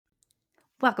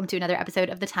Welcome to another episode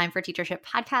of the Time for Teachership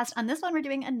podcast. On this one, we're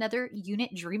doing another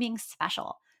unit dreaming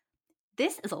special.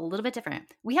 This is a little bit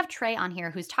different. We have Trey on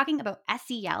here who's talking about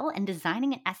SEL and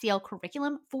designing an SEL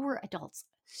curriculum for adults.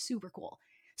 Super cool.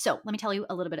 So let me tell you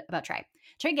a little bit about Trey.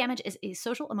 Trey Gammage is a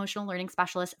social emotional learning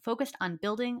specialist focused on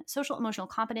building social emotional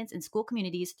competence in school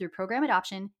communities through program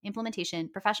adoption, implementation,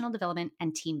 professional development,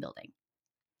 and team building.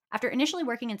 After initially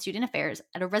working in student affairs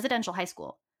at a residential high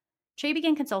school, Trey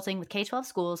began consulting with K-12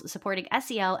 schools supporting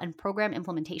SEL and program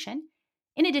implementation,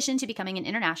 in addition to becoming an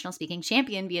international speaking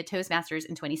champion via Toastmasters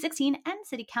in 2016 and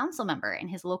city council member in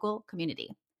his local community.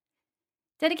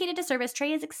 Dedicated to service,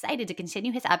 Trey is excited to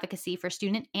continue his advocacy for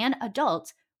student and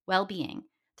adult well-being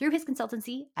through his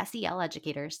consultancy, SEL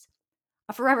Educators.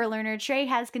 A forever learner, Trey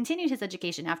has continued his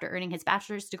education after earning his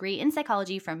bachelor's degree in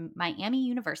psychology from Miami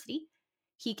University.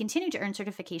 He continued to earn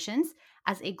certifications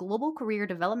as a global career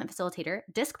development facilitator,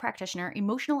 DISC practitioner,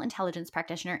 emotional intelligence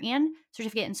practitioner, and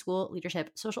certificate in school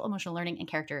leadership, social emotional learning, and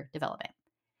character development.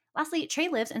 Lastly, Trey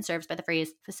lives and serves by the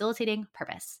phrase facilitating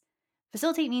purpose.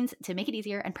 Facilitate means to make it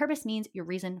easier, and purpose means your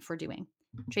reason for doing.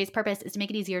 Trey's purpose is to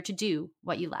make it easier to do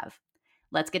what you love.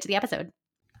 Let's get to the episode.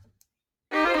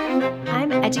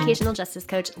 I'm educational justice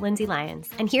coach Lindsay Lyons,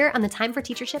 and here on the Time for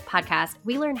Teachership podcast,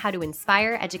 we learn how to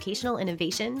inspire educational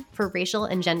innovation for racial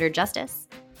and gender justice,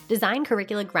 design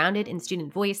curricula grounded in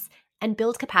student voice, and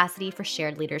build capacity for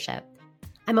shared leadership.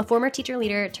 I'm a former teacher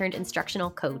leader turned instructional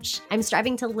coach. I'm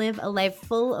striving to live a life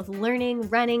full of learning,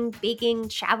 running, baking,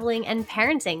 traveling, and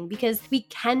parenting because we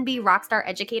can be rockstar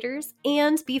educators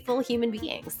and be full human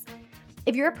beings.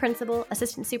 If you're a principal,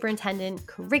 assistant superintendent,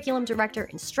 curriculum director,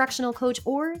 instructional coach,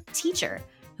 or teacher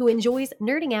who enjoys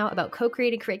nerding out about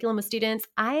co-creating curriculum with students,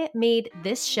 I made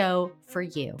this show for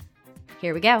you.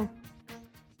 Here we go.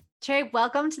 Trey,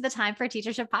 welcome to the Time for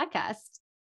Teachership podcast.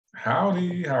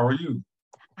 Howdy, how are you?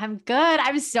 I'm good.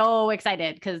 I'm so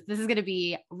excited because this is going to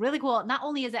be really cool. Not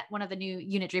only is it one of the new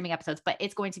Unit Dreaming episodes, but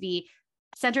it's going to be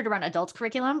centered around adult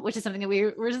curriculum, which is something that we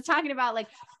were just talking about. Like,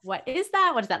 what is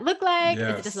that? What does that look like?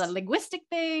 Yes. Is it just a linguistic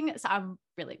thing? So I'm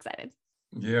really excited.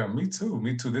 Yeah, me too.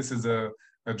 Me too. This is a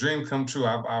dream come true.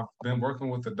 I've been working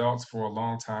with adults for a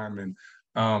long time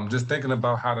and just thinking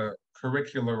about how to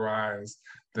curricularize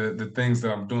the things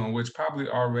that I'm doing, which probably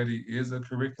already is a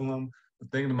curriculum, but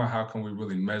thinking about how can we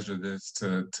really measure this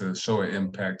to show an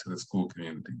impact to the school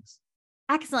communities.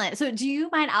 Excellent. So do you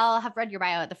mind, I'll have read your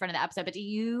bio at the front of the episode, but do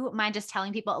you mind just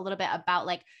telling people a little bit about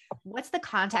like, what's the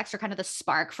context or kind of the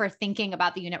spark for thinking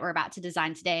about the unit we're about to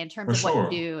design today in terms of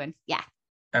what you do? And yeah.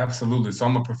 Absolutely. So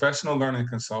I'm a professional learning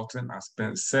consultant. I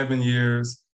spent 7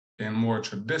 years in more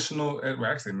traditional, well,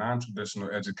 actually non-traditional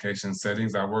education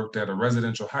settings. I worked at a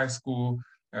residential high school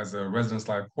as a residence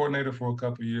life coordinator for a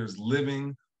couple of years,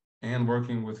 living and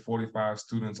working with 45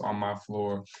 students on my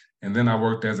floor. And then I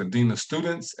worked as a dean of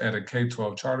students at a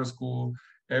K-12 charter school.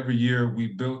 Every year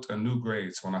we built a new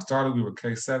grade. So when I started, we were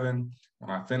K-7. When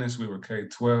I finished, we were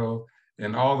K-12.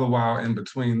 And all the while in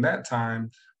between that time,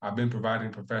 I've been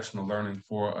providing professional learning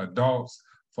for adults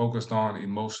focused on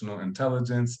emotional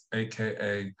intelligence,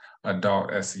 AKA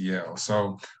adult SEL.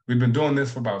 So we've been doing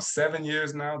this for about 7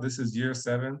 years now. This is year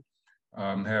 7.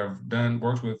 Have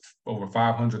worked with over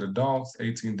 500 adults,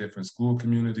 18 different school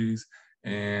communities,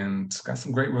 and got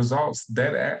some great results.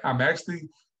 I'm actually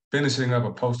finishing up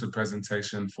a poster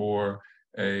presentation for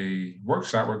a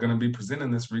workshop. We're going to be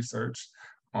presenting this research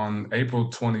on April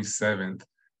 27th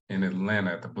in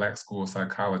Atlanta at the Black School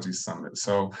Psychology Summit.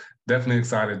 So definitely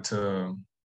excited to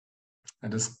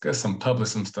just get some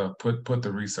stuff, put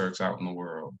the research out in the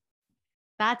world.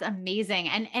 That's amazing.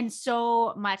 And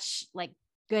so much like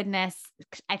goodness,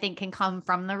 I think, can come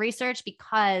from the research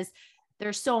because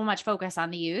there's so much focus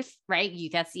on the youth, right?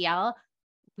 Youth SEL.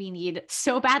 We need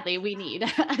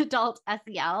adult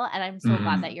SEL. And I'm so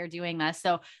glad that you're doing this.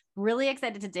 So really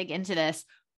excited to dig into this.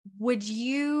 Would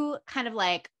you kind of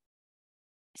like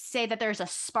say that there's a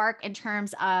spark in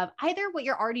terms of either what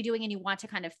you're already doing and you want to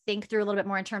kind of think through a little bit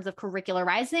more in terms of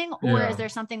curricularizing, or is there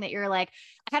something that you're like,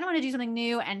 I kind of want to do something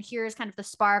new and here's kind of the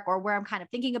spark or where I'm kind of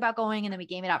thinking about going and then we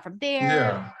game it out from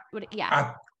there?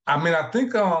 I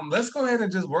think let's go ahead and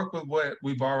just work with what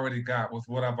we've already got, with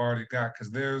what I've already got,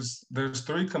 because there's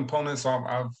 3 components. So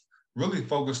I've really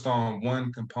focused on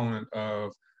one component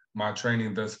of my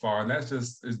training thus far, and that's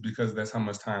just is because that's how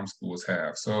much time schools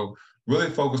have. So really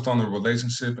focused on the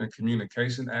relationship and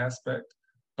communication aspect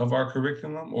of our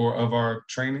curriculum or of our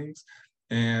trainings.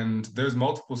 And there's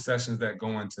multiple sessions that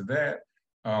go into that.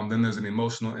 Then there's an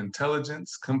emotional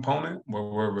intelligence component where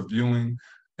we're reviewing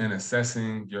and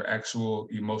assessing your actual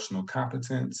emotional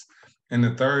competence. And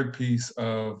the third piece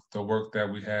of the work that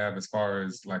we have as far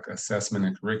as like assessment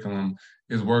and curriculum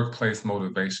is workplace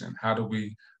motivation. How do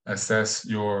we assess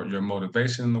your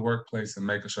motivation in the workplace and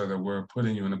making sure that we're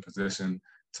putting you in a position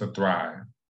to thrive?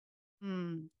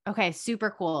 Okay, super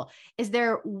cool. Is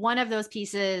there one of those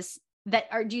pieces that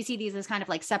are, do you see these as kind of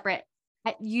like separate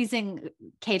using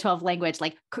K-12 language,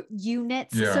 like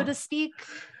units, so Yeah. to speak?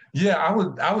 Yeah,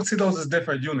 I would see those as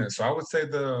different units. So I would say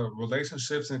the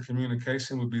relationships and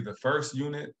communication would be the first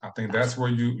unit. I think Gotcha. that's where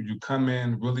you come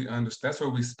in, really understand. That's where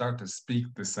we start to speak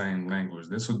the same language.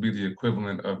 This would be the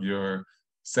equivalent of your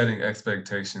setting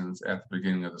expectations at the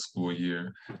beginning of the school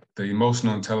year. The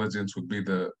emotional intelligence would be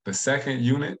the second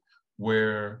unit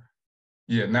where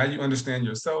yeah, now you understand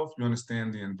yourself, you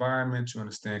understand the environment, you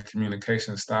understand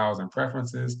communication styles and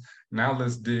preferences. Now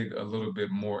let's dig a little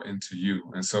bit more into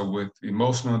you. And so with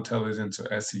emotional intelligence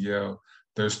or SEL,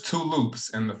 there's two loops.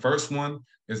 And the first one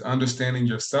is understanding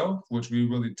yourself, which we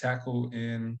really tackle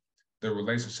in the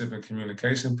relationship and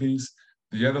communication piece.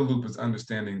 The other loop is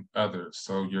understanding others.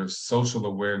 So your social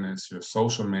awareness, your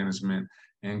social management,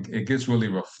 and it gets really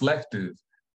reflective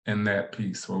in that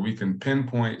piece where we can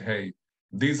pinpoint, hey,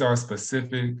 these are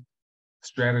specific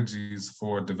strategies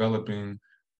for developing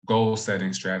goal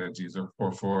setting strategies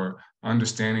or for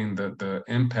understanding the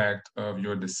impact of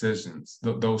your decisions,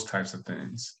 those types of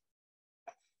things.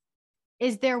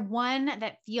 Is there one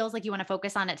that feels like you want to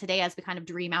focus on it today as we kind of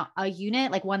dream out a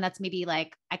unit, like one that's maybe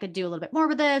like, I could do a little bit more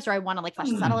with this, or I want to like flesh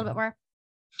this out a little bit more?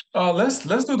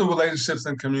 Let's do the relationships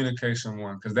and communication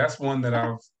one because that's one that Okay.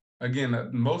 I've again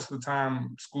most of the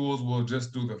time schools will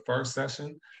just do the first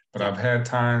session, but Yep. I've had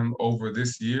time over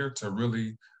this year to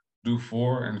really do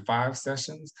 4 and 5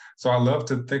 sessions. So I love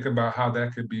to think about how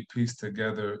that could be pieced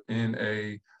together in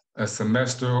a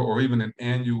semester or even an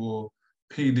annual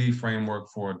PD framework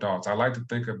for adults. I like to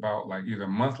think about like either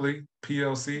monthly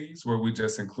PLCs where we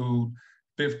just include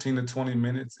 15 to 20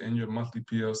 minutes in your monthly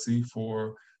PLC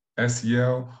for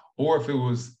SEL, or if it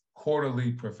was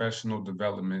quarterly professional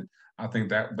development, I think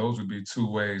that those would be two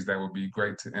ways that would be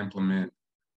great to implement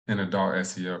in adult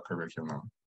SEL curriculum.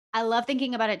 I love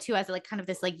thinking about it too as like kind of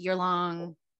this like year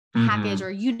long package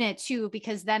or Mm-hmm. unit too,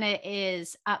 because then it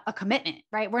is a commitment,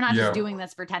 right? We're not just Yep. doing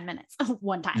this for 10 minutes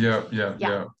one time. Yep. Yep. Yeah.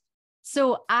 Yep.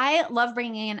 So I love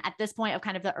bringing in at this point of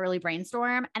kind of the early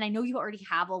brainstorm. And I know you already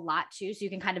have a lot too. So you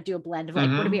can kind of do a blend of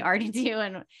like, what do we Mm-hmm. already do?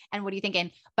 And what are you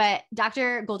thinking? But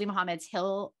Dr. Goldie Mohammed's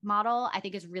Hill model, I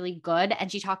think is really good.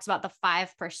 And she talks about the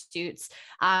 5 pursuits,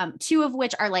 two of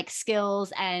which are like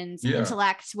skills and Yeah.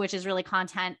 intellect, which is really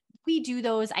content. We do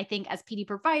those, I think, as PD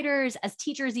providers, as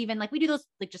teachers, even like we do those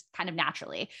like just kind of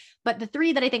naturally. But the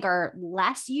 3 that I think are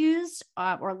less used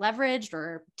or leveraged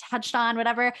or touched on,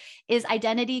 whatever, is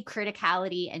identity,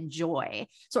 criticality, and joy.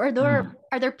 So Mm.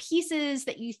 are there pieces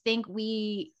that you think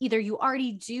we either you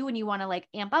already do and you want to like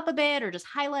amp up a bit or just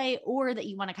highlight, or that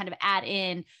you want to kind of add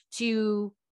in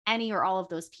to any or all of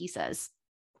those pieces?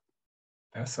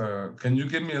 Can you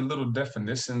give me a little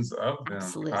definitions of them? I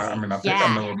Absolutely. mean, I think I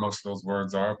Yeah. know what most of those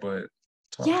words are, but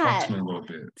talk to Yeah. me a little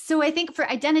bit. So I think for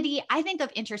identity, I think of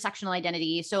intersectional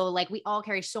identity. So like we all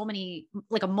carry so many,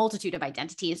 like a multitude of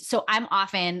identities. So I'm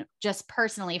often just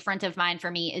personally front of mind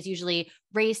for me is usually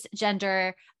race,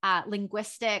 gender,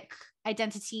 linguistic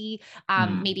identity,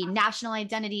 Mm. maybe national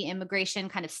identity, immigration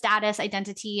kind of status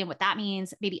identity, and what that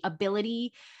means, maybe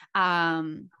ability.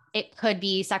 It could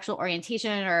be sexual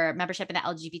orientation or membership in the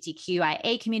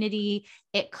LGBTQIA community.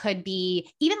 It could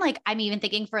be even like, I'm even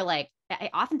thinking for like, I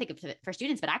often think of it for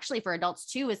students, but actually for adults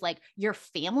too, is like your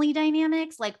family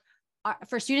dynamics. Like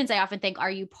for students, I often think,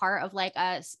 are you part of like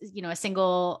a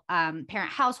single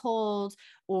parent household,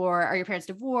 or are your parents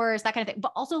divorced, that kind of thing.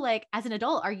 But also like as an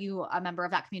adult, are you a member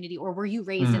of that community, or were you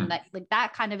raised in Mm. that, like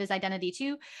that kind of is identity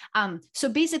too. So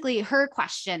basically her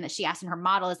question that she asked in her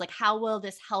model is like, how will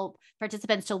this help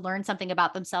participants to learn something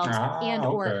about themselves and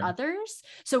or Okay. others?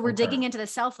 So we're Okay. digging into the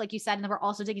self, like you said, and then we're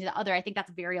also digging into the other. I think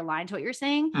that's very aligned to what you're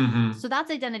saying. Mm-hmm. So that's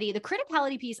identity. The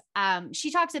criticality piece, she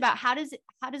talks about how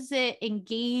does it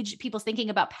engage people's thinking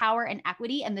about power and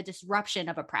equity and the disruption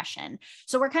of oppression.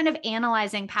 So we're kind of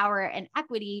analyzing power and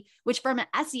equity, which from an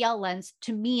SEL lens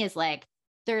to me is like,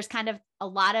 there's kind of a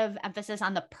lot of emphasis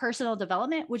on the personal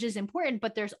development, which is important,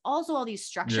 but there's also all these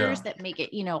structures Yeah. that make it,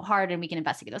 hard, and we can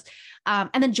investigate those.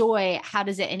 And then joy, how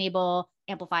does it enable,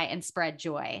 amplify, and spread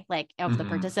joy, like of the Mm-hmm.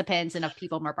 participants and of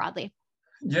people more broadly?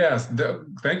 Yes,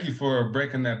 thank you for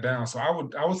breaking that down. So I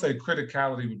would say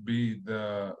criticality would be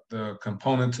the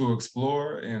component to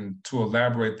explore and to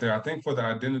elaborate there. I think for the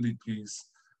identity piece,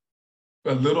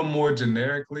 a little more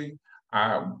generically,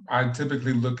 I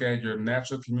typically look at your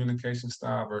natural communication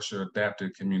style versus your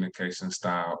adaptive communication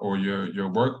style, or your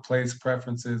workplace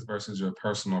preferences versus your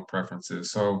personal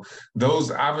preferences. So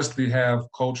those obviously have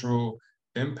cultural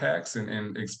impacts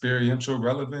and experiential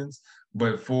relevance,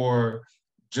 but for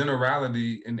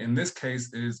generality, in this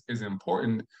case, is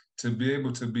important to be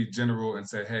able to be general and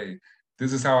say, hey,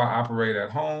 this is how I operate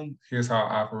at home. Here's how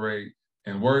I operate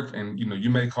and work. And you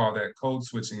may call that code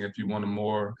switching if you want a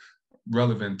more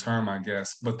relevant term, I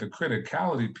guess. But the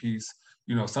criticality piece,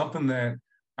 something that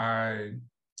I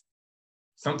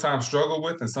sometimes struggle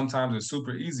with, and sometimes it's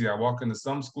super easy. I walk into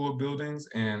some school buildings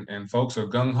and folks are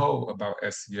gung ho about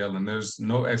SEL, and there's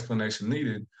no explanation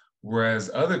needed. Whereas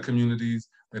other communities,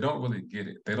 they don't really get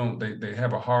it. They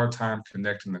have a hard time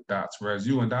connecting the dots. Whereas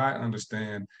you and I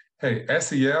understand, hey,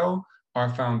 SEL are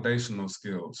foundational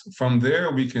skills. From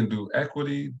there, we can do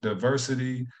equity,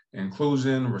 diversity,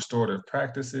 inclusion, restorative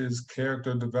practices,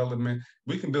 character development.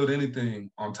 We can build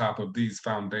anything on top of these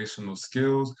foundational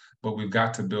skills, but we've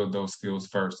got to build those skills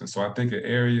first. And so I think an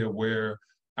area where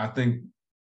I think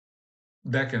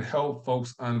that can help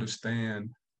folks understand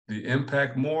the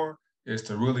impact more is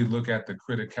to really look at the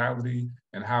criticality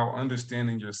and how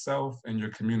understanding yourself and your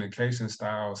communication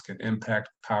styles can impact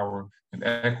power and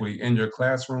equity in your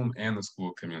classroom and the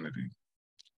school community.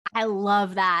 I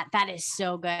love that. That is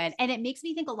so good. And it makes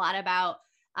me think a lot about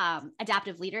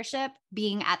adaptive leadership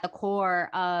being at the core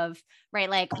of, right,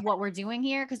 like what we're doing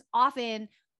here. Because often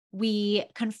we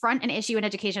confront an issue in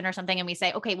education or something and we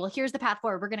say, okay, well, here's the path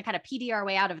forward. We're going to kind of PD our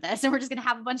way out of this and we're just going to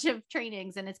have a bunch of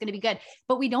trainings and it's going to be good.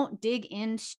 But we don't dig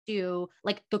into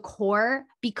like the core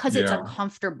because it's Yeah,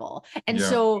 uncomfortable. And yeah,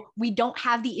 so we don't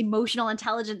have the emotional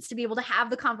intelligence to be able to have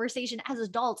the conversation as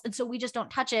adults. And so we just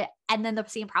don't touch it. And then the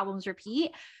same problems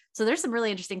repeat. So there's some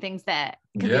really interesting things that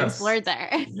could be yes, explored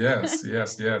there. yes,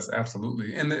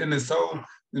 absolutely. And it's so,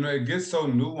 it gets so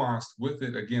nuanced with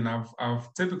it. Again,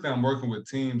 I've typically I'm working with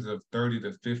teams of 30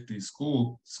 to 50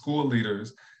 school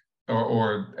leaders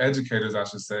or educators, I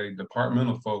should say,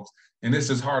 departmental folks. And it's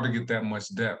just hard to get that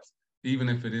much depth, even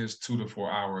if it is 2 to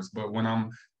 4 hours. But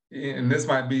and this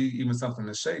might be even something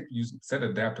to shape, you said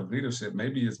adaptive leadership,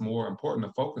 maybe it's more important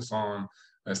to focus on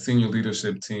a senior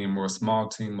leadership team or a small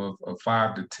team of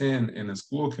 5 to 10 in the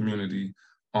school community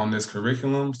on this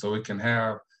curriculum so it can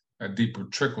have a deeper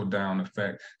trickle down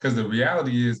effect. Because the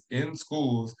reality is in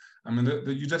schools, I mean,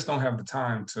 you just don't have the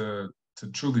time to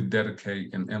truly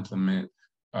dedicate and implement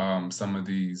some of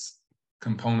these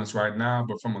components right now.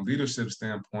 But from a leadership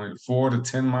standpoint, 4 to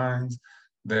 10 minds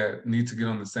that need to get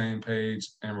on the same page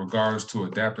in regards to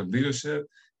adaptive leadership,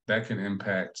 that can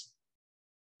impact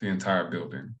the entire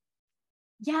building.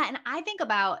 Yeah. And I think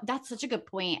about that's such a good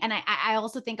point. And I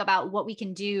also think about what we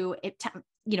can do,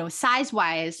 size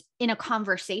wise in a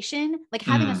conversation, like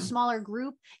having a Mm, smaller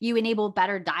group, you enable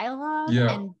better dialogue yeah,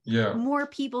 and yeah. more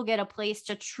people get a place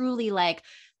to truly like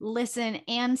listen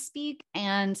and speak.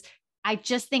 And I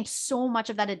just think so much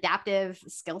of that adaptive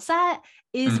skill set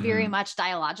is very Hmm. much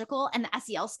dialogical, and the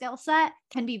SEL skill set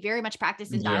can be very much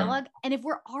practiced in Yeah. dialogue. And if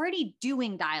we're already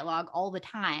doing dialogue all the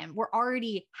time, we're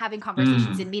already having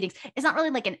conversations Mm, in meetings. It's not really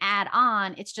like an add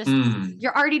on. It's just, mm.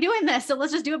 you're already doing this. So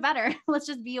let's just do it better. Let's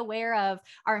just be aware of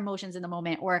our emotions in the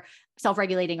moment or self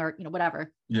regulating or,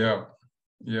 whatever. Yeah,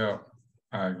 yeah,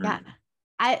 I Yeah.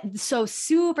 agree. So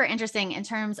super interesting in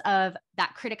terms of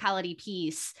that criticality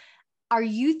piece. Are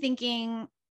you thinking,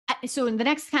 so the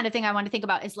next kind of thing I want to think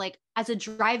about is like, as a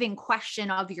driving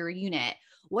question of your unit,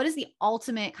 what is the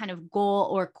ultimate kind of goal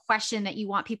or question that you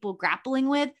want people grappling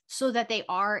with so that they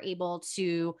are able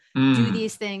to do Mm,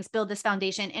 these things, build this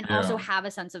foundation, and also yeah, have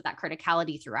a sense of that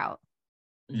criticality throughout?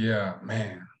 yeah,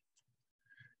 man.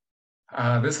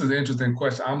 This is an interesting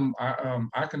question.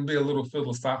 I can be a little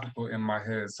philosophical in my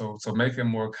head, so make it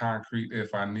more concrete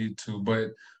if I need to. But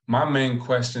my main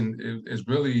question is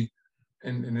really,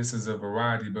 and this is a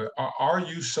variety, but are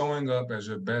you showing up as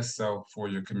your best self for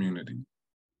your community?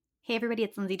 Hey, everybody,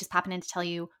 it's Lindsay just popping in to tell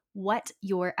you what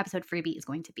your episode freebie is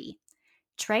going to be.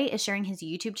 Trey is sharing his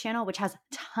YouTube channel, which has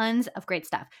tons of great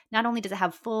stuff. Not only does it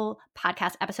have full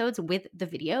podcast episodes with the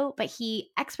video, but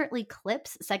he expertly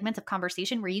clips segments of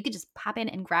conversation where you could just pop in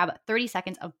and grab 30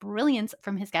 seconds of brilliance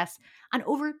from his guests on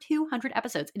over 200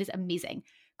 episodes. It is amazing.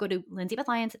 Go to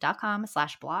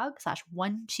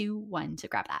lindsaybethlyons.com/blog/121 to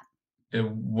grab that.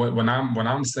 When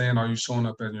I'm saying, are you showing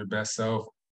up as your best self?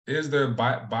 Is there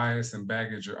bias and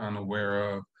baggage you're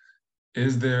unaware of?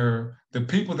 Is there the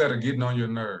people that are getting on your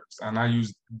nerves? And I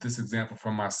use this example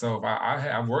for myself.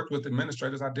 I've worked with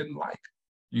administrators I didn't like.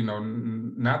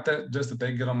 Not that just that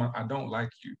they get on my. I don't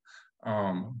like you,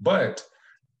 but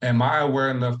am I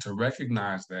aware enough to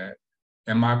recognize that?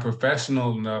 Am I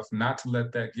professional enough not to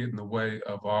let that get in the way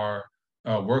of our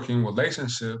working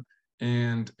relationship?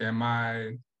 And am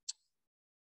I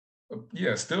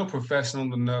yeah, still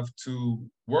professional enough to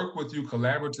work with you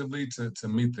collaboratively to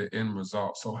meet the end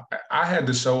result. So I had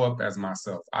to show up as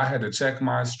myself. I had to check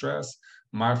my stress,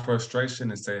 my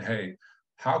frustration, and say, hey,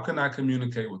 how can I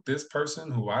communicate with this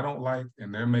person who I don't like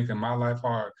and they're making my life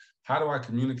hard? How do I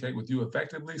communicate with you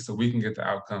effectively so we can get the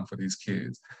outcome for these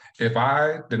kids? If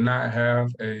I did not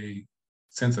have a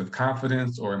sense of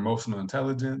confidence or emotional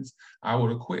intelligence, I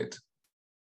would have quit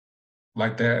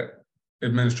like that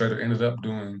administrator ended up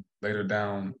doing later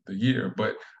down the year.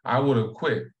 But I would have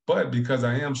quit. But because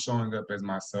I am showing up as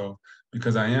myself,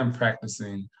 because I am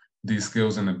practicing these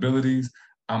skills and abilities,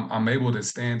 I'm able to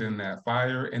stand in that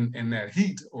fire, in that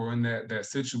heat, or in that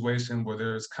situation where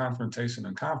there's confrontation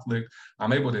and conflict.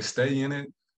 I'm able to stay in it,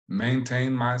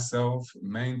 maintain myself,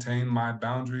 maintain my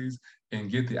boundaries, and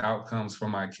get the outcomes for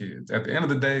my kids. At the end of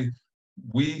the day,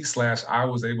 I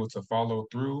was able to follow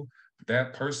through.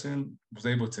 That person was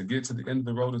able to get to the end of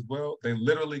the road as well. They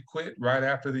literally quit right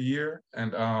after the year.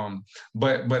 And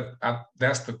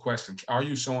that's the question. Are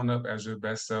you showing up as your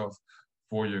best self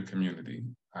for your community?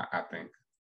 I think.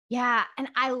 Yeah. And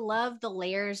I love the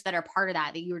layers that are part of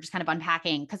that you were just kind of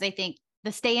unpacking, because I think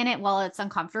the stay in it while it's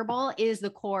uncomfortable is the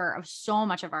core of so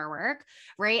much of our work.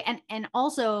 Right. And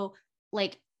also,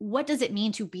 like, what does it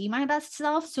mean to be my best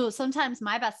self? So sometimes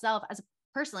my best self, as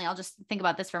personally, I'll just think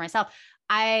about this for myself.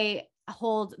 I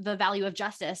hold the value of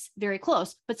justice very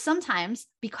close, but sometimes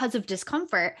because of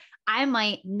discomfort, I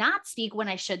might not speak when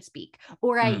I should speak,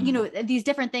 or Mm, these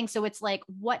different things. So it's like,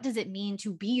 what does it mean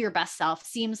to be your best self?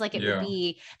 Seems like it would yeah,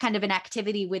 be kind of an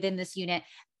activity within this unit.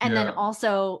 And then yeah,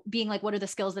 also being like, what are the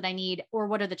skills that I need, or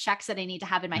what are the checks that I need to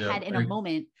have in my yeah. head in a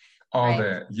moment? All Right.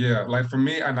 that. Yeah. Like for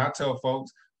me, and I tell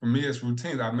folks, for me, it's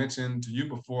routines. I mentioned to you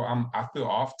before, I feel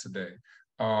off today.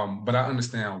 But I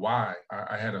understand why.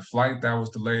 I had a flight that was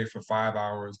delayed for 5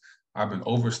 hours. I've been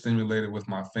overstimulated with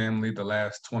my family the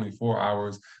last 24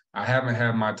 hours. I haven't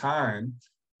had my time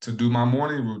to do my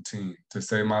morning routine, to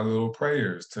say my little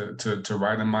prayers, to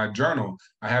write in my journal.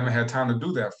 I haven't had time to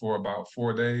do that for about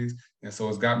 4 days. And so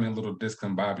it's got me a little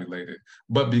discombobulated.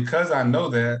 But because I know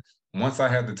that, once I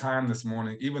had the time this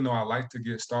morning, even though I like to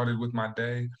get started with my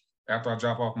day after I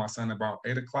drop off my son about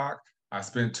 8 o'clock, I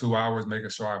spent 2 hours making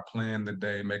sure I planned the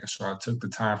day, making sure I took the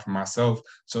time for myself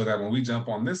so that when we jump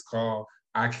on this call,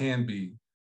 I can be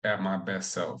at my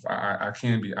best self. I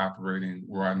can be operating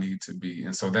where I need to be.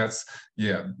 And so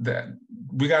yeah, that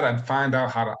we got to find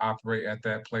out how to operate at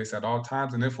that place at all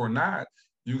times. And if we're not,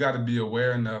 you got to be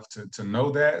aware enough to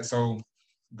know that. So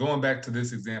going back to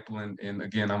this example, and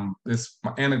again,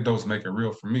 my anecdotes make it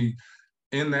real for me.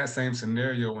 In that same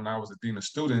scenario, when I was a dean of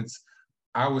students,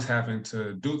 I was having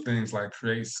to do things like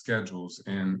create schedules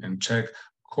and check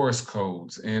course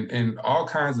codes and all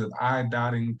kinds of I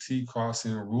dotting, T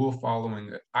crossing, rule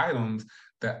following items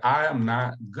that I am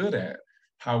not good at.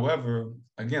 However,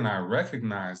 again, I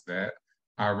recognize that.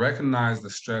 I recognize the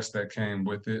stress that came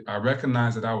with it. I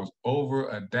recognize that I was over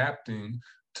adapting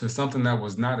to something that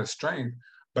was not a strength,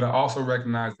 but I also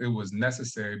recognized it was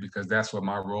necessary because that's what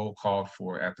my role called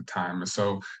for at the time. And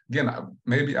so, again,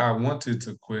 maybe I wanted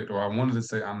to quit or I wanted to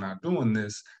say, I'm not doing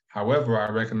this. However, I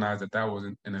recognized that that was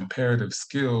an imperative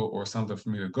skill or something for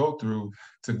me to go through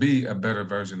to be a better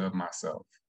version of myself.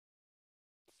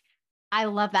 I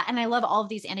love that. And I love all of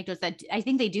these anecdotes that I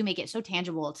think they do make it so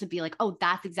tangible to be like, oh,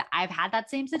 that's exact. I've had that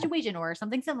same situation or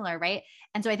something similar. Right.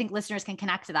 And so I think listeners can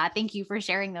connect to that. Thank you for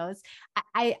sharing those.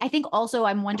 I think also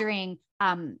I'm wondering,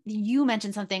 you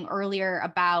mentioned something earlier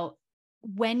about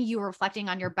when you're reflecting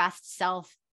on your best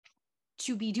self,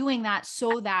 to be doing that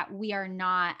so that we are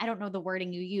not, I don't know the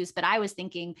wording you use, but I was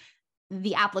thinking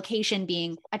the application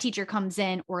being a teacher comes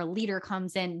in or a leader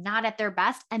comes in not at their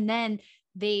best, and then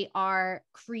they are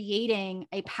creating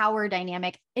a power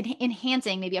dynamic,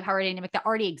 enhancing maybe a power dynamic that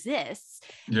already exists,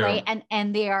 right? Yeah.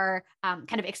 And they are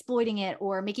kind of exploiting it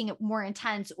or making it more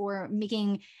intense, or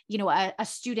making a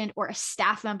student or a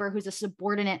staff member who's a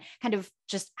subordinate kind of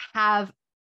just have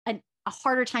a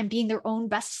harder time being their own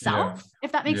best Yeah. self,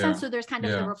 if that makes sense. Yeah. So there's kind of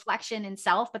the Yeah. reflection in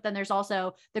self, but then there's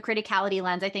also the criticality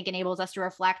lens, I think, enables us to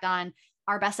reflect on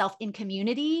our best self in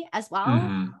community as well.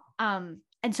 Hmm.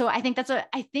 And so I think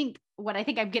what I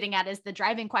think I'm getting at is the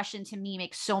driving question to me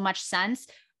makes so much sense.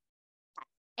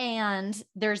 And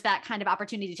there's that kind of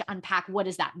opportunity to unpack, what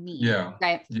does that mean? Yeah.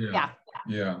 Right. Yeah. Yeah.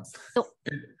 Yeah. So,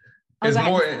 It, oh, it's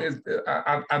go ahead.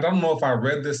 more, I don't know if I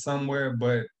read this somewhere,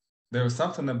 but there was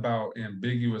something about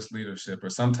ambiguous leadership, or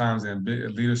sometimes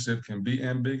leadership can be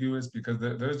ambiguous because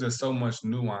there's just so much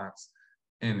nuance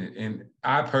in it. And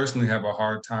I personally have a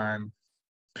hard time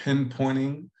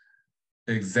pinpointing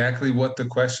exactly what the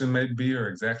question may be or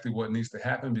exactly what needs to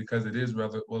happen because it is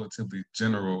relatively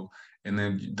general, and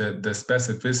then the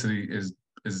specificity is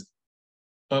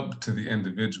up to the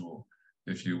individual,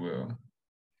 if you will.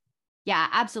 Yeah,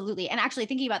 absolutely. And actually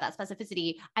thinking about that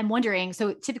specificity, I'm wondering,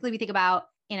 so typically we think about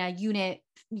in a unit,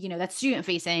 that's student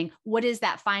facing, what is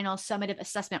that final summative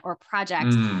assessment or project?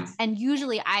 Mm, And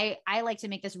usually I like to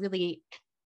make this really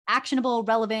actionable,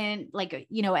 relevant,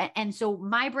 and so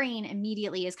my brain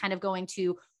immediately is kind of going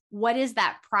to what is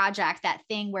that project, that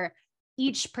thing where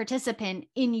each participant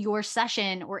in your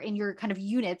session or in your kind of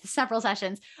unit, several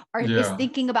sessions, is yeah.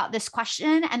 thinking about this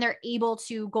question and they're able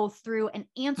to go through and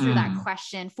answer that Mm,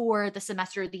 question for the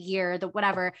semester, the year, the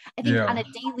whatever. I think on yeah.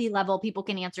 a daily level, people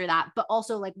can answer that, but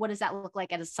also like, what does that look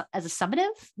like as a summative?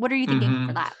 What are you thinking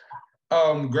for Hmm.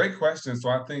 that? Great question. So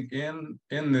I think in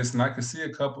this, and I can see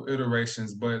a couple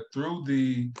iterations, but through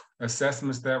the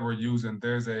assessments that we're using,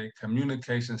 there's a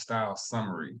communication style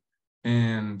summary.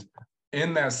 And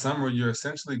in that summary, you're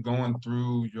essentially going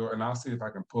through and I'll see if I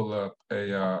can pull up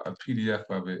a PDF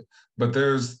of it. But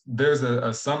there's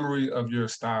a summary of your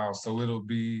style. So it'll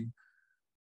be,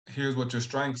 here's what your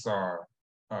strengths are,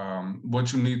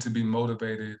 what you need to be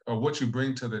motivated, or what you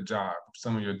bring to the job,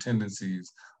 some of your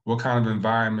tendencies. What kind of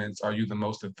environments are you the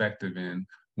most effective in?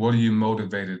 What are you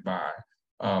motivated by?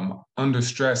 Under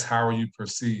stress, how are you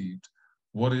perceived?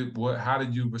 How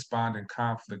did you respond in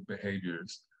conflict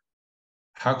behaviors?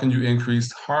 How can you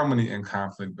increase harmony in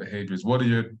conflict behaviors? What are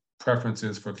your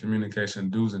preferences for communication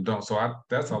do's and don'ts?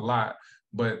 That's a lot,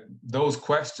 but those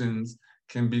questions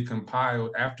can be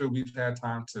compiled after we've had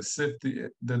time to sift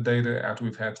the data, after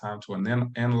we've had time to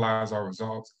analyze our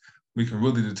results. We can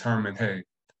really determine, hey,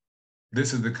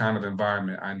 this is the kind of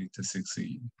environment I need to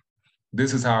succeed.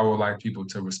 This is how I would like people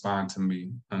to respond to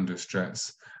me under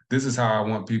stress. This is how I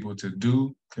want people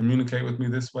to communicate with me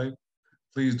this way.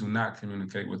 Please do not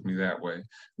communicate with me that way.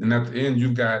 And at the end,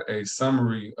 you've got a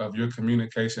summary of your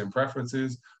communication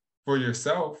preferences for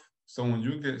yourself. So when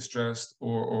you get stressed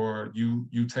or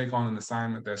you take on an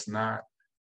assignment that's not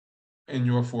in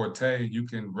your forte, you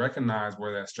can recognize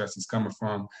where that stress is coming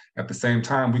from. At the same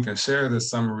time, we can share this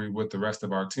summary with the rest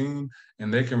of our team,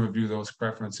 and they can review those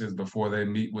preferences before they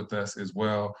meet with us as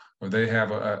well, or they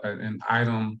have an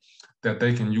item that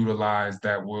they can utilize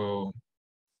that will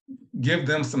give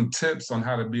them some tips on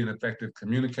how to be an effective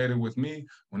communicator with me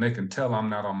when they can tell I'm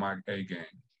not on my A game.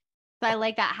 So I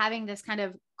like that, having this kind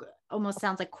of almost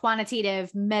sounds like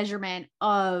quantitative measurement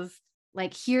of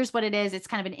like, here's what it is. It's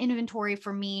kind of an inventory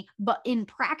for me, but in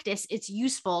practice, it's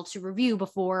useful to review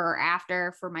before or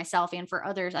after for myself and for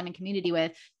others I'm in community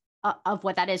with, of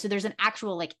what that is. So there's an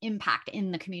actual like impact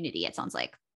in the community, it sounds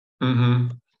like. Mm-hmm.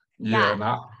 Yeah, Yeah.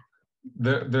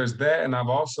 and there's that, and I've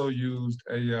also used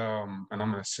and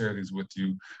I'm going to share these with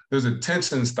you. There's a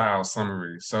tension style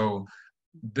summary. So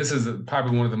this is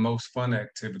probably one of the most fun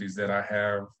activities that I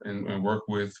have and work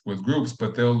with groups.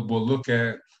 But we'll look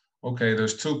at, okay,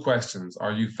 there's two questions: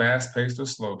 are you fast paced or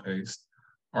slow paced?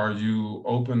 Are you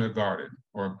open or guarded,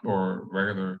 or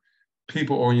regular,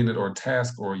 people oriented or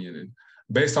task oriented?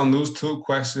 Based on those two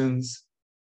questions,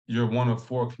 you're one of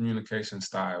four communication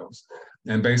styles.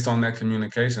 And based on that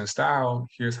communication style,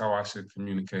 here's how I should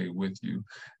communicate with you.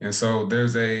 And so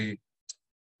there's a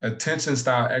attention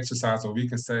style exercise where we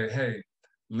can say, hey,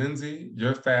 Lindsay,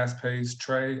 you're fast paced.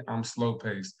 Trey, I'm slow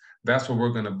paced. That's where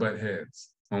we're going to butt heads.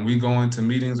 When we go into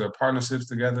meetings or partnerships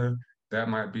together, that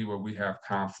might be where we have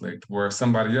conflict, where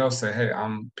somebody else say, hey,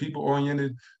 I'm people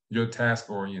oriented, you're task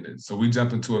oriented. So we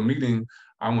jump into a meeting.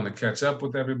 I want to catch up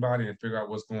with everybody and figure out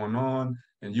what's going on.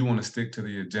 And you want to stick to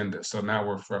the agenda. So now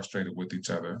we're frustrated with each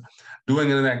other.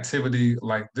 Doing an activity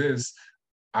like this,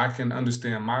 I can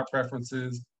understand my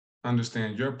preferences,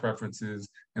 understand your preferences,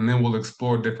 and then we'll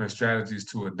explore different strategies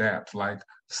to adapt, like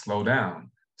slow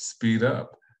down, speed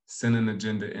up, send an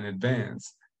agenda in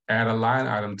advance, add a line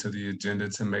item to the agenda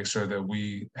to make sure that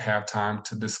we have time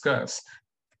to discuss.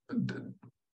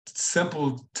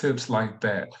 Simple tips like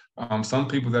that. Some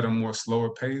people that are more slower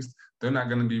paced, they're not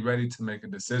going to be ready to make a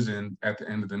decision at the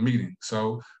end of the meeting.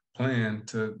 So plan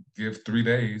to give 3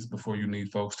 days before you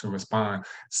need folks to respond.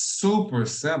 Super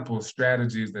simple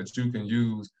strategies that you can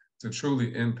use to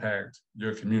truly impact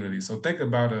your community. So think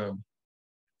about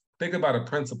a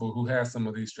principal who has some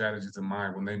of these strategies in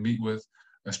mind when they meet with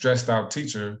a stressed out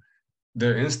teacher.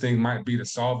 Their instinct might be to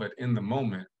solve it in the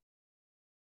moment,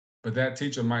 but that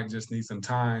teacher might just need some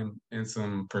time and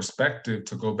some perspective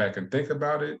to go back and think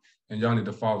about it. And y'all need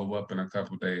to follow up in a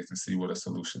couple of days to see what a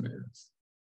solution is.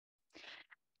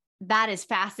 That is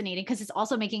fascinating because it's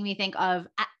also making me think of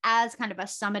as kind of a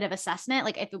summative assessment.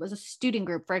 Like if it was a student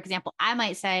group, for example, I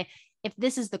might say, if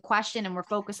this is the question and we're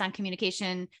focused on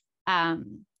communication,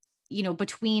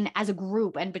 between as a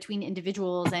group and between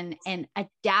individuals and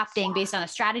adapting based on a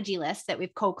strategy list that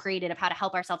we've co-created of how to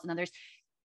help ourselves and others,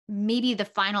 maybe the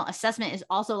final assessment is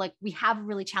also like, we have a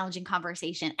really challenging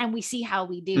conversation and we see how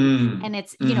we do. And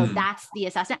it's, that's the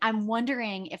assessment. I'm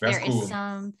wondering if That's there is cool.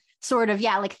 some sort of,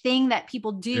 like thing that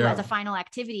people do as a Yeah. final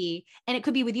activity. And it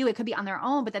could be with you, it could be on their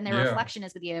own, but then their Yeah. reflection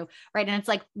is with you. Right. And it's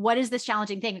like, what is this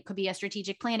challenging thing? It could be a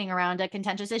strategic planning around a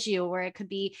contentious issue, or it could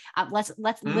be, let's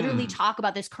literally talk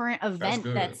about this current event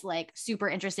that's like super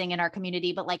interesting in our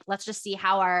community, but like, let's just see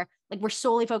how we're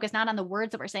solely focused not on the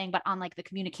words that we're saying, but on like the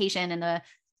communication and the,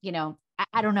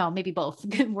 I don't know, maybe both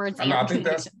words. I think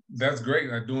that's great.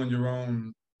 Like doing your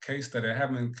own case study. I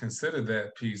haven't considered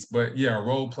that piece, but yeah, a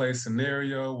role play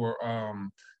scenario or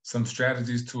some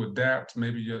strategies to adapt.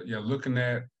 Maybe you're looking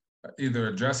at either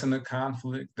addressing the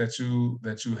conflict that you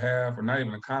have, or not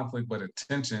even a conflict, but a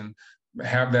tension.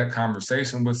 Have that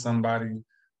conversation with somebody.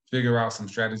 Figure out some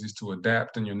strategies to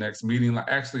adapt in your next meeting. Like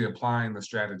actually applying the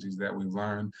strategies that we've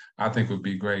learned, I think would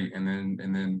be great. And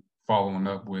then following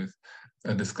up with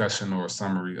a discussion or a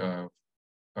summary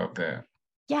of that.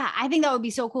 Yeah, I think that would be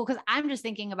so cool, because I'm just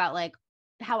thinking about like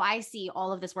how I see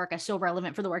all of this work as so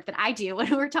relevant for the work that I do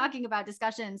when we're talking about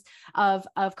discussions of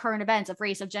current events, of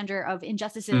race, of gender, of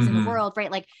injustices in the world,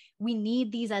 right? Like we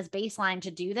need these as baseline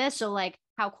to do this. So like,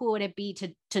 how cool would it be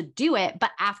to do it,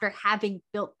 but after having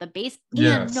built the base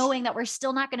and knowing that we're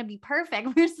still not going to be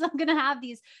perfect, we're still going to have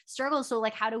these struggles. So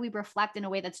like, how do we reflect in a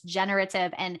way that's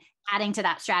generative and adding to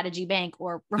that strategy bank,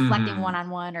 or reflecting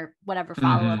one-on-one or whatever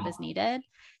follow-up is needed?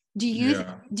 Do you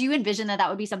envision that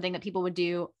would be something that people would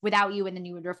do without you, and then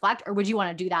you would reflect, or would you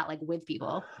want to do that like with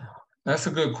people? That's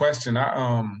a good question.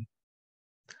 I'd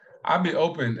be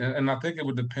open, and I think it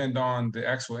would depend on the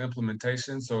actual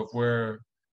implementation. So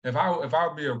if I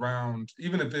would be around,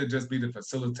 even if it just be to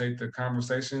facilitate the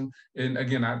conversation. And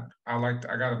again, I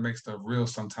got to make stuff real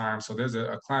sometimes. So there's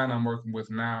a client I'm working with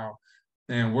now,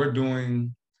 and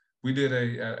we did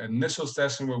a initial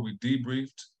session where we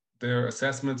debriefed their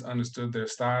assessments, understood their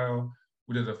style.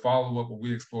 We did a follow-up where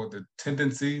we explored the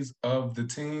tendencies of the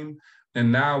team.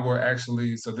 And now we're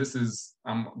actually, so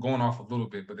I'm going off a little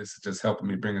bit, but this is just helping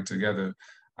me bring it together.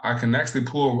 I can actually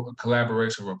pull a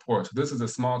collaboration report. So this is a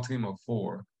small team of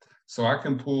 4. So I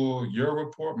can pull your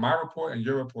report, my report, and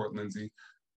your report, Lindsay,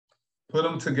 put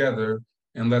them together,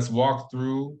 and let's walk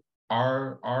through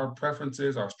our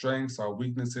preferences, our strengths, our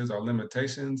weaknesses, our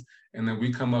limitations, and then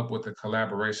we come up with a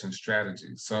collaboration strategy.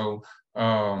 So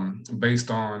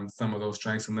based on some of those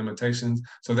strengths and limitations.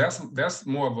 So that's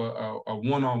more of a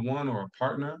one-on-one or a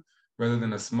partner rather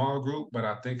than a small group. But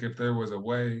I think if there was a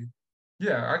way,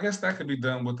 yeah, I guess that could be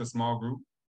done with a small group,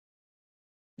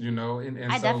 and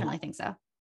I so definitely think so.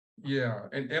 yeah,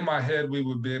 and in my head, I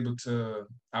would be able to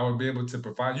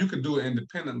provide, you could do it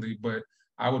independently, but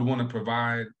I would want to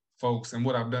provide folks, and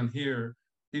what I've done here,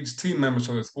 each team member,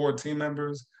 so there's 4 team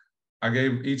members, I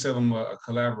gave each of them a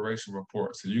collaboration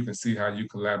report. So you can see how you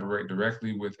collaborate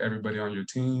directly with everybody on your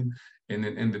team. And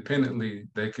then independently,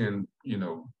 they can,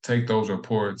 take those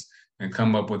reports and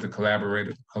come up with a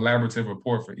collaborative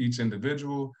report for each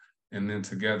individual, and then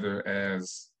together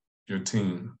as your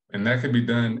team. And that could be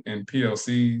done in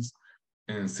PLCs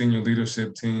and senior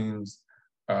leadership teams,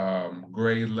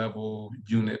 grade level,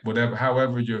 unit, whatever,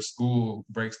 however your school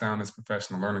breaks down its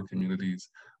professional learning communities,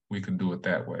 we could do it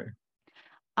that way.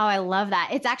 Oh, I love that.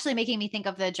 It's actually making me think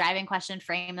of the driving question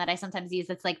frame that I sometimes use.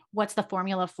 It's like, what's the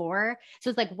formula for? So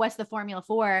it's like, what's the formula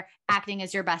for acting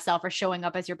as your best self or showing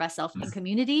up as your best self in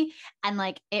community? And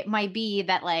like, it might be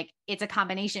that like, it's a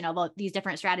combination of these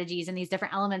different strategies and these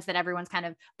different elements that everyone's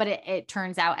but it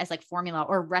turns out as like formula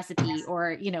or recipe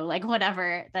or, like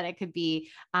whatever that it could be.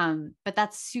 But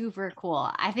that's super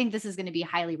cool. I think this is going to be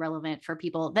highly relevant for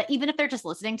people that even if they're just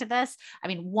listening to this, I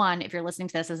mean, one, if you're listening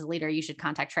to this as a leader, you should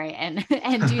contact Trey and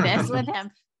do this with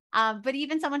him. But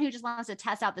even someone who just wants to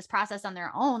test out this process on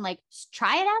their own, like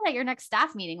try it out at your next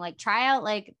staff meeting, like try out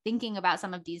like thinking about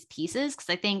some of these pieces. Cause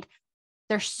I think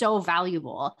they're so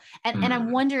valuable. And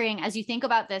I'm wondering, as you think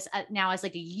about this now as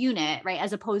like a unit, right?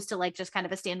 As opposed to like just kind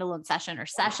of a standalone session or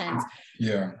sessions.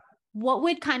 Yeah. What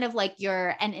would kind of like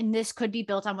and this could be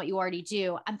built on what you already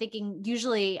do. I'm thinking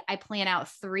usually I plan out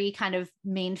 3 kind of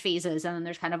main phases and then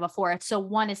there's kind of a 4th. So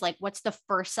one is like, what's the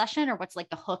first session or what's like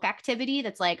the hook activity?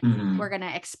 That's like, we're going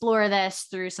to explore this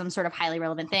through some sort of highly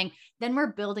relevant thing. Then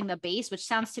we're building the base, which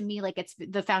sounds to me like it's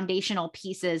the foundational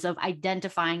pieces of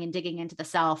identifying and digging into the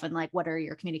self and like, what are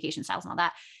your communication styles and all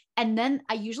that. And then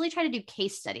I usually try to do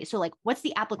case studies. So like, what's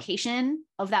the application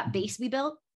of that base we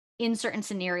built in certain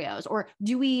scenarios? Or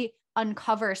do we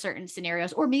uncover certain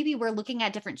scenarios, or maybe we're looking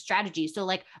at different strategies. So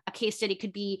like a case study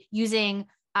could be using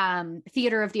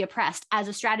theater of the oppressed as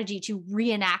a strategy to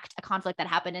reenact a conflict that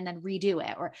happened and then redo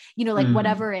it, or, like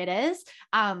whatever it is.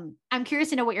 I'm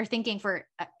curious to know what you're thinking for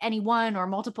any one or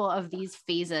multiple of these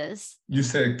phases. You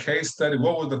said case study.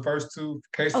 What was the first two?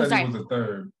 Case Oh, study sorry. was the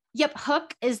third. Yep.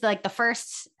 Hook is like the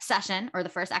first session or the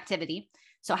first activity.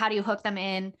 So how do you hook them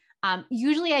in?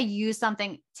 Usually I use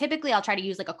something, typically I'll try to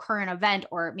use like a current event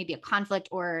or maybe a conflict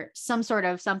or some sort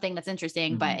of something that's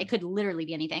interesting, but it could literally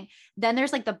be anything. Then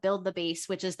there's like the build the base,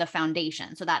 which is the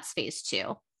foundation. So that's phase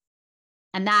 2.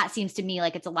 And that seems to me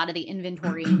like it's a lot of the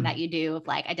inventorying that you do of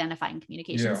like identifying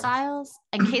communication styles.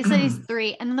 And case studies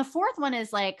 3. And then the fourth one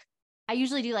is like, I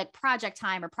usually do like project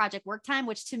time or project work time,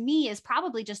 which to me is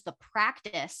probably just the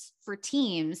practice for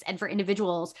teams and for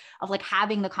individuals of like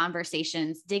having the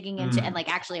conversations, digging into and like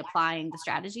actually applying the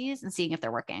strategies and seeing if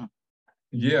they're working.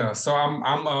 Yeah, so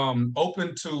I'm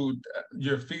open to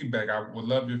your feedback. I would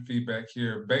love your feedback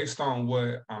here. Based on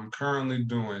what I'm currently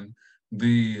doing,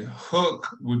 the hook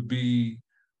would be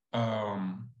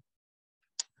I'm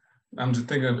just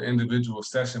thinking of individual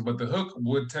session, but the hook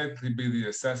would technically be the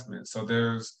assessment. So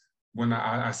there's when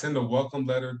I send a welcome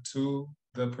letter to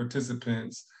the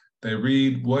participants, they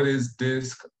read what is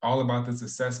DISC, all about this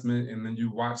assessment, and then you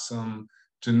watch some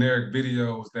generic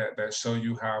videos that show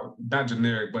you how, not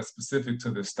generic, but specific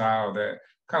to the style that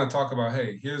kind of talk about,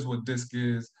 hey, here's what DISC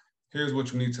is, here's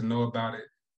what you need to know about it,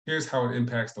 here's how it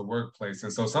impacts the workplace.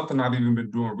 And so something I've even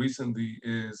been doing recently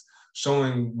is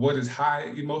showing what does high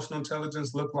emotional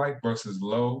intelligence look like versus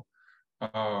low.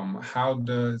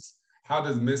 How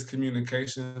does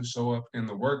miscommunication show up in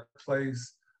the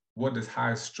workplace? What does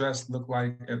high stress look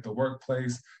like at the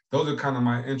workplace? Those are kind of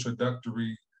my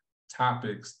introductory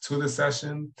topics to the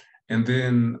session. And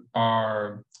then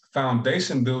our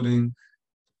foundation building,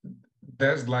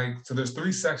 there's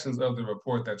 3 sections of the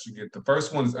report that you get. The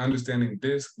first one is understanding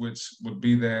DISC, which would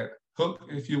be that hook,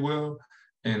 if you will,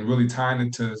 and really tying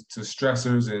it to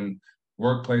stressors and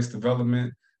workplace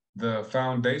development. The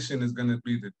foundation is going to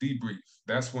be the debrief.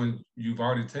 That's when you've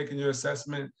already taken your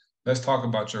assessment. Let's talk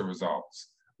about your results.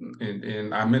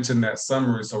 And I mentioned that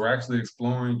summary. So we're actually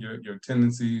exploring your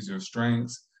tendencies, your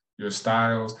strengths, your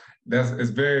styles. It's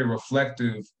very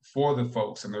reflective for the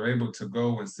folks, and they're able to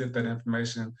go and sift that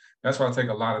information. That's why I take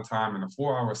a lot of time in a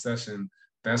 4-hour session.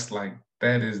 That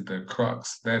is the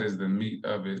crux. That is the meat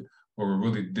of it, where we're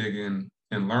really digging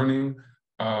and learning.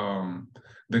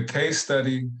 The case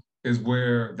study is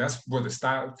that's where the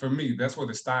style, for me, that's where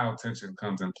the style tension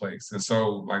comes in place. And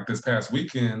so like this past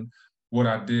weekend, what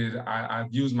I did, I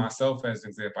used myself as an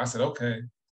example. I said, okay,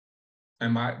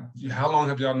 how long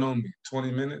have y'all known me? 20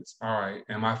 minutes? All right.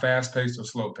 Am I fast paced or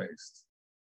slow paced?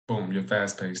 Boom, you're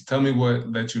fast paced. Tell me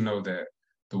what let you know that.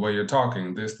 The way you're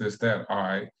talking, this, that. All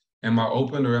right. Am I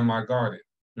open or am I guarded?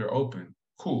 You're open.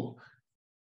 Cool.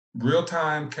 Real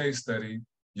time case study.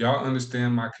 Y'all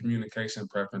understand my communication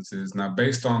preferences. Now,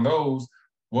 based on those,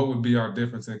 what would be our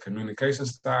difference in communication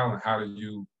style and how do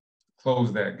you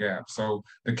close that gap? So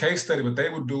the case study, but they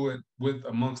would do it with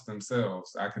amongst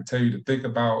themselves. I can tell you to think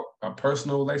about a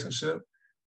personal relationship,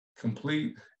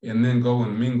 complete, and then go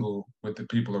and mingle with the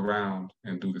people around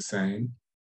and do the same.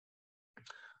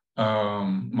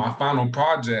 My final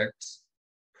project,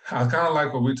 I kind of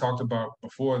like what we talked about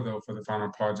before, though, for the final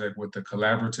project with the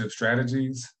collaborative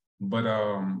strategies. But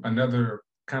another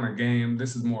kind of game,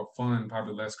 this is more fun,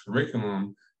 probably less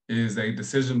curriculum, is a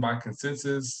decision by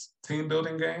consensus team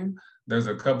building game. There's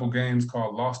a couple games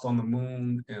called Lost on the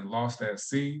Moon and Lost at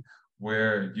Sea,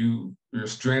 where you're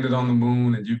stranded on the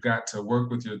moon and you've got to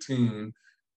work with your team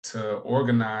to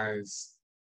organize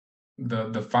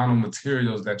the final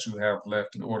materials that you have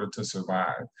left in order to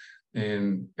survive.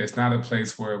 And it's not a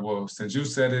place where, well, since you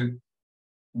said it,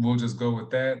 we'll just go with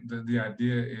that. The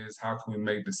idea is how can we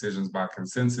make decisions by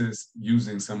consensus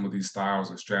using some of these styles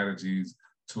and strategies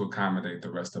to accommodate the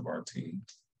rest of our team.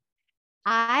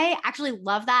 I actually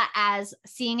love that as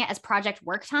seeing it as project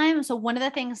work time. So one of the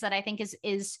things that I think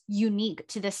is unique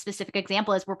to this specific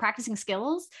example is we're practicing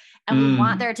skills and we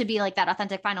want there to be like that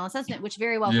authentic final assessment, which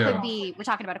very well could be, we're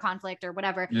talking about a conflict or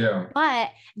whatever, but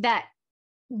that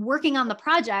working on the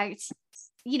project,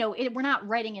 we're not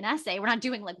writing an essay. We're not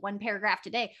doing like one paragraph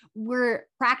today. We're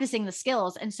practicing the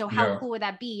skills. And so how cool would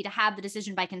that be to have the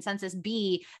decision by consensus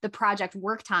be the project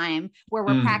work time where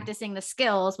we're practicing the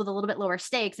skills with a little bit lower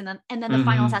stakes. And then the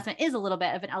final assessment is a little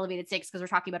bit of an elevated stakes because we're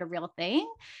talking about a real thing.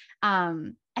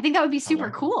 I think that would be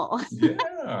super cool. Yeah,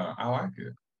 I like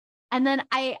it. And then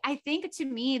I think to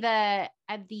me the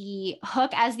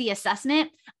hook as the assessment,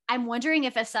 I'm wondering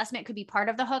if assessment could be part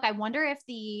of the hook. I wonder if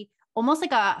the almost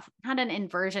like a, not an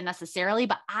inversion necessarily,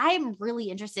 but I'm really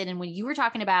interested in when you were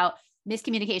talking about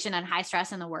miscommunication and high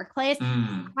stress in the workplace.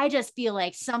 I just feel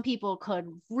like some people could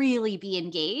really be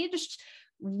engaged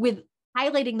with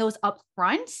highlighting those up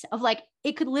front of like,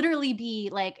 it could literally be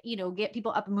like, get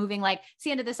people up and moving, like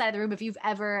stand to this side of the room. If you've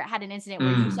ever had an incident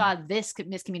where you saw this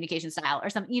miscommunication style or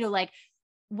something, like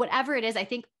whatever it is, I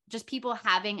think just people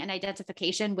having an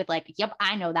identification with like, yep,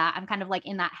 I know that. I'm kind of like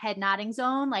in that head nodding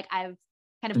zone. Like I've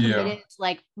kind of committed to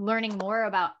like learning more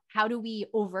about how do we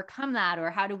overcome that,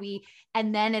 or how do we,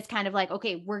 and then it's kind of like,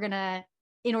 okay,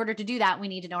 in order to do that, we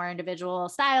need to know our individual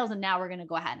styles. And now we're going to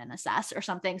go ahead and assess or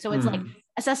something. So it's like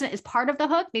assessment is part of the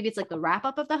hook. Maybe it's like the wrap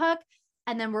up of the hook.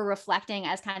 And then we're reflecting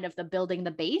as kind of the building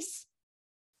the base,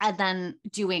 and then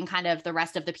doing kind of the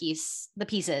rest of the pieces,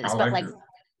 but like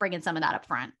bringing some of that up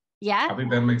front. Yeah. I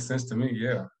think that makes sense to me.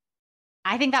 Yeah.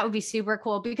 I think that would be super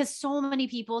cool because so many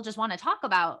people just want to talk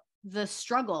about the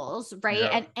struggles, right?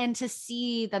 Yeah. And to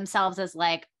see themselves as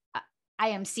like, I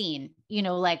am seen,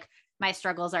 like my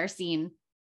struggles are seen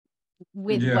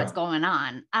with what's going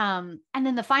on. And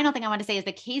then the final thing I want to say is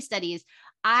the case studies.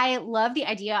 I love the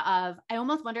idea of, I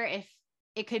almost wonder if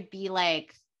it could be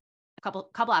like a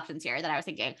couple options here that I was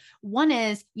thinking. One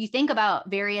is you think about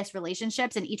various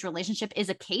relationships, and each relationship is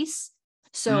a case.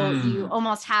 So you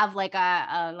almost have like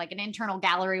like an internal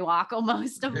gallery walk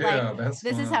almost of like, this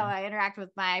fun. is how I interact with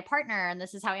my partner, and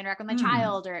this is how I interact with my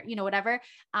child, or, whatever.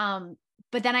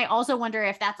 But then I also wonder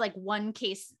if that's like one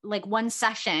case, like one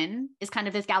session is kind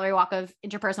of this gallery walk of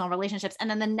interpersonal relationships. And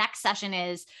then the next session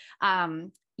is,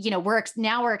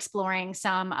 we're exploring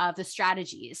some of the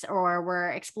strategies, or we're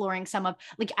exploring some of,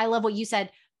 like, I love what you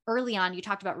said early on. You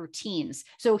talked about routines.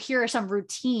 So here are some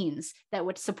routines that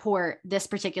would support this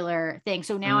particular thing.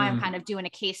 So now I'm kind of doing a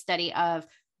case study of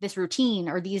this routine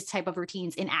or these type of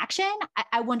routines in action.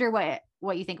 I wonder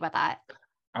what you think about that.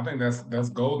 I think that's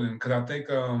golden. Cause I think,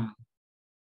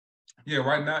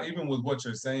 right now, even with what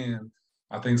you're saying,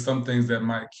 I think some things that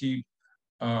might keep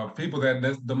people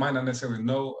that might not necessarily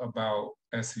know about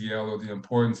SEL or the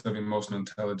importance of emotional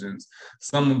intelligence.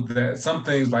 Some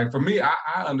things, like for me,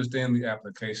 I understand the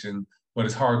application, but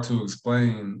it's hard to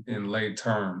explain in lay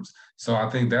terms. So I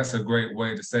think that's a great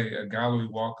way to say a gallery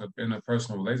walk of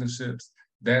interpersonal relationships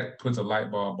that puts a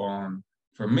light bulb on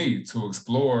for me to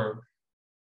explore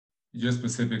your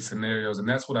specific scenarios. And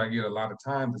that's what I get a lot of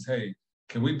times is, hey,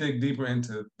 can we dig deeper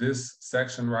into this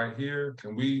section right here?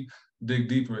 Can we dig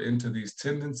deeper into these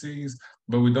tendencies?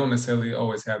 But we don't necessarily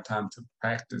always have time to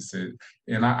practice it.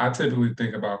 And I typically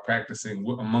think about practicing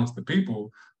amongst the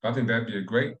people. But I think that'd be a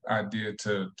great idea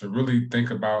to really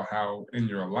think about how in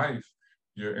your life,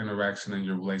 your interaction and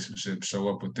your relationship show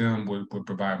up with them would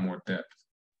provide more depth.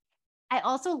 I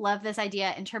also love this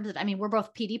idea in terms of, I mean, we're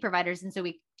both PD providers. And so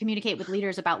we communicate with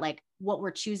leaders about like what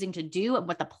we're choosing to do and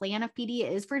what the plan of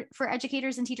PD is for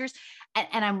educators and teachers.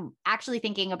 And I'm actually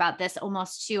thinking about this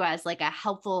almost too as like a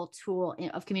helpful tool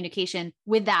of communication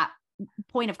with that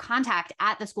point of contact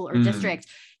at the school or district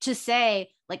to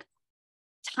say like,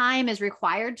 time is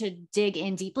required to dig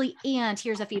in deeply. And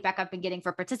here's a feedback I've been getting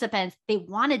for participants. They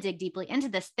want to dig deeply into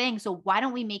this thing. So why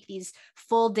don't we make these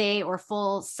full day or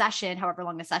full session, however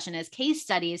long the session is, case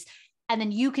studies, and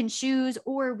then you can choose,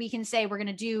 or we can say, we're going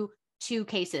to do 2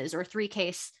 cases or 3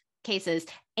 cases.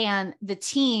 And the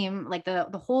team, like the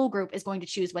whole group is going to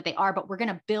choose what they are, but we're going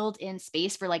to build in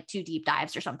space for like 2 deep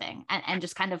dives or something. And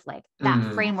just kind of like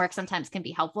that framework sometimes can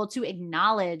be helpful to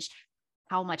acknowledge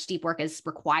how much deep work is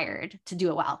required to do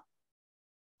it well.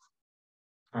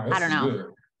 I don't know. Good.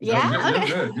 Yeah.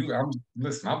 You're good.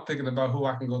 Listen, I'm thinking about who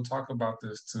I can go talk about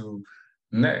this to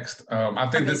next. I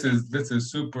think this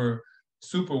is super,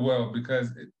 super well because,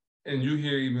 and you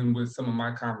hear even with some of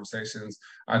my conversations,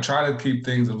 I try to keep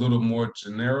things a little more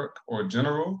generic or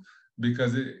general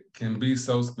because it can be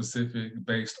so specific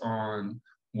based on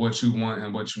what you want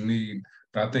and what you need.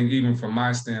 But I think even from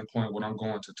my standpoint, when I'm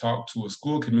going to talk to a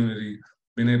school community,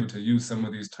 being able to use some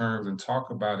of these terms and talk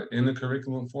about it in the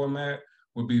curriculum format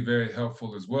would be very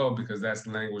helpful as well, because that's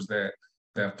language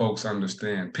that folks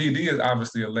understand. PD is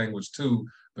obviously a language too,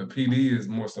 but PD is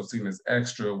more so seen as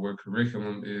extra where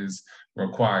curriculum is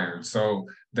required. So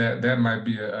that might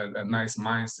be a nice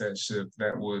mindset shift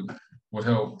that would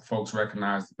help folks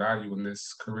recognize the value in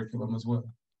this curriculum as well.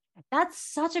 That's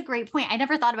such a great point. I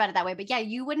never thought about it that way, but yeah,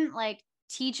 you wouldn't like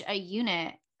teach a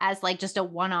unit as like just a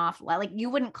one-off, like you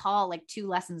wouldn't call like 2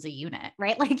 lessons a unit,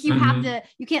 right? Like you have to,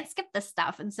 you can't skip this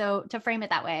stuff. And so to frame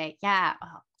it that way, yeah,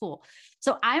 cool.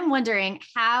 So I'm wondering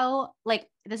how, like,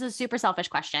 this is a super selfish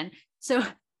question. So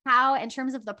how, in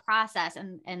terms of the process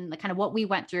and the kind of what we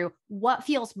went through, what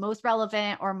feels most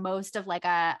relevant or most of like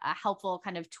a helpful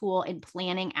kind of tool in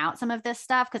planning out some of this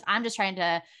stuff? Cause I'm just trying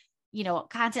to,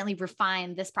 constantly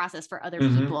refine this process for other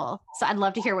people. So I'd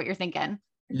love to hear what you're thinking.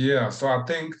 Yeah. So I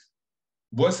think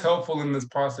what's helpful in this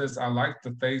process, I like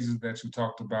the phases that you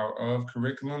talked about of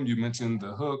curriculum. You mentioned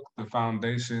the hook, the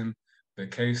foundation, the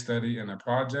case study, and the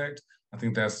project. I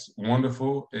think that's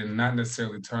wonderful, and not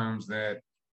necessarily terms that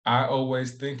I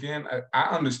always think in. I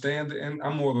understand the end.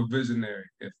 I'm more of a visionary,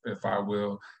 if I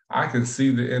will. I can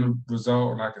see the end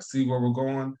result and I can see where we're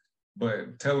going,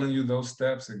 but telling you those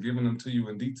steps and giving them to you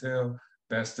in detail,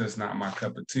 that's just not my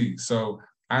cup of tea. So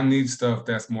I need stuff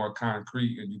that's more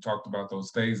concrete. And you talked about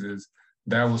those phases,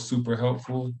 that was super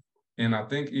helpful. And I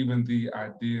think even the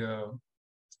idea,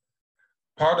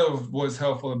 part of what's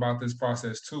helpful about this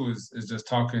process too is just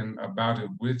talking about it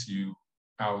with you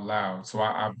out loud. So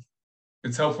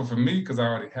it's helpful for me because I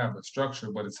already have a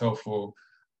structure, but it's helpful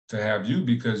to have you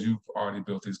because you've already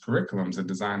built these curriculums and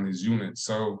designed these units.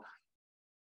 So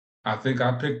I think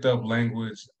I picked up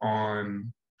language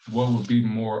on what would be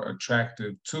more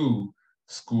attractive to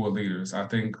school leaders. I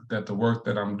think that the work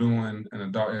that I'm doing in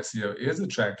adult SEL is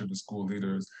attractive to school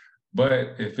leaders,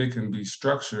 but if it can be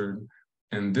structured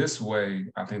in this way,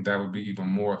 I think that would be even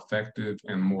more effective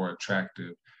and more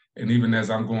attractive. And even as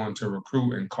I'm going to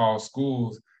recruit and call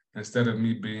schools, instead of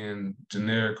me being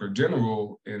generic or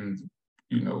general in,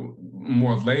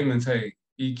 more layman's, hey,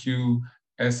 EQ,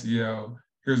 SEL,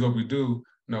 here's what we do.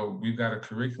 No, we've got a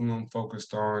curriculum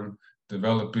focused on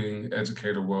developing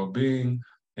educator well-being,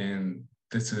 and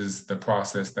this is the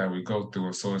process that we go through.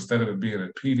 And so instead of it being a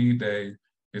PD day,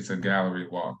 it's a gallery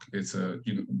walk.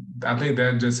 I think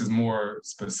that just is more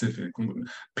specific.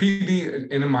 PD,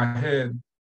 and in my head,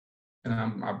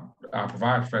 and I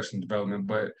provide professional development,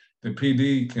 but the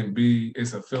PD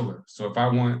it's a filler. So if I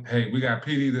want, hey, we got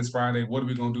PD this Friday, what are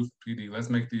we gonna do for PD? Let's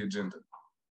make the agenda.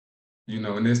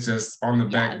 And it's just on the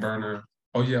back burner.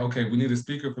 Oh yeah, okay, we need a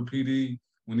speaker for PD.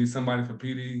 We need somebody for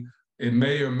PD. It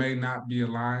may or may not be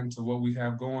aligned to what we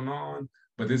have going on,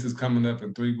 but this is coming up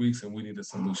in 3 weeks and we need a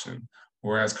solution.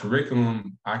 Whereas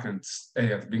curriculum, I can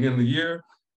say at the beginning of the year,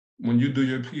 when you do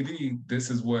your PD, this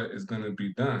is what is going to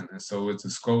be done. And so it's a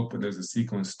scope and there's a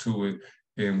sequence to it,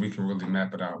 and we can really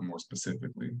map it out more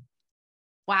specifically.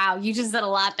 Wow, you just said a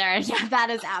lot there. Yeah, that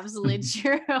is absolutely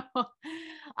true.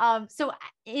 So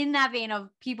in that vein of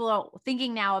people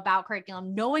thinking now about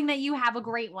curriculum, knowing that you have a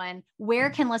great one, where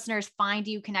can listeners find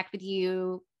you, connect with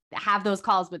you, have those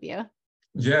calls with you?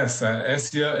 Yes,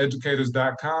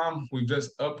 SELeducators.com. We've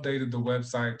just updated the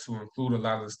website to include a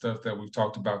lot of the stuff that we've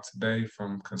talked about today,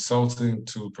 from consulting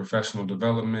to professional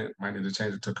development. Might need to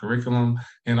change it to curriculum,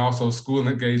 and also school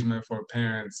engagement for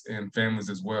parents and families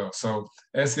as well. So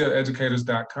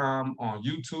SELeducators.com, on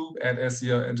YouTube at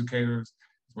SEL Educators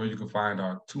is where you can find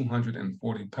our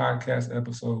 240 podcast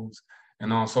episodes.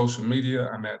 And on social media,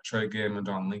 I'm at Trey Gammage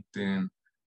on LinkedIn,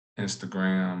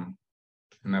 Instagram,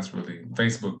 and that's really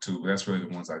Facebook too. That's really the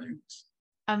ones I use.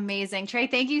 Amazing. Trey,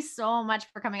 thank you so much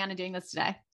for coming on and doing this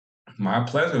today. My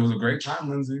pleasure. It was a great time,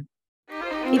 Lindsay.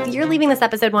 If you're leaving this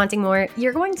episode wanting more,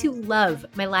 you're going to love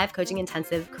my live coaching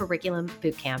intensive curriculum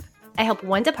bootcamp. I help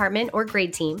one department or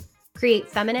grade team create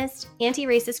feminist,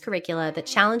 anti-racist curricula that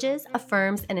challenges,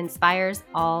 affirms, and inspires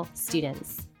all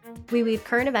students. We weave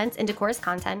current events into course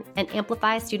content and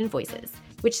amplify student voices,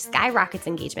 which skyrockets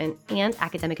engagement and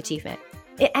academic achievement.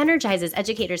 It energizes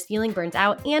educators feeling burnt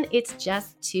out, and it's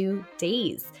just 2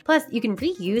 days. Plus, you can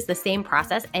reuse the same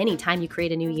process anytime you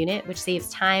create a new unit, which saves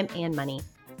time and money.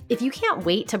 If you can't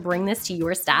wait to bring this to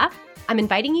your staff, I'm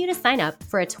inviting you to sign up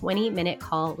for a 20-minute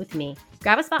call with me.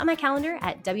 Grab a spot on my calendar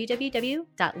at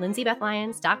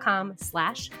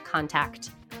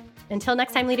www.lindsaybethlyons.com/contact. Until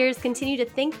next time, leaders, continue to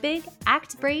think big,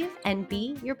 act brave, and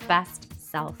be your best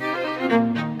self.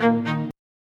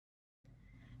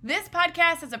 This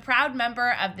podcast is a proud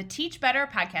member of the Teach Better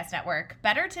Podcast Network.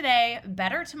 Better today,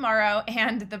 better tomorrow,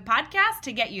 and the podcast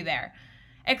to get you there.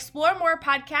 Explore more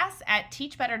podcasts at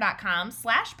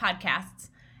teachbetter.com/podcasts,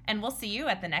 and we'll see you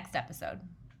at the next episode.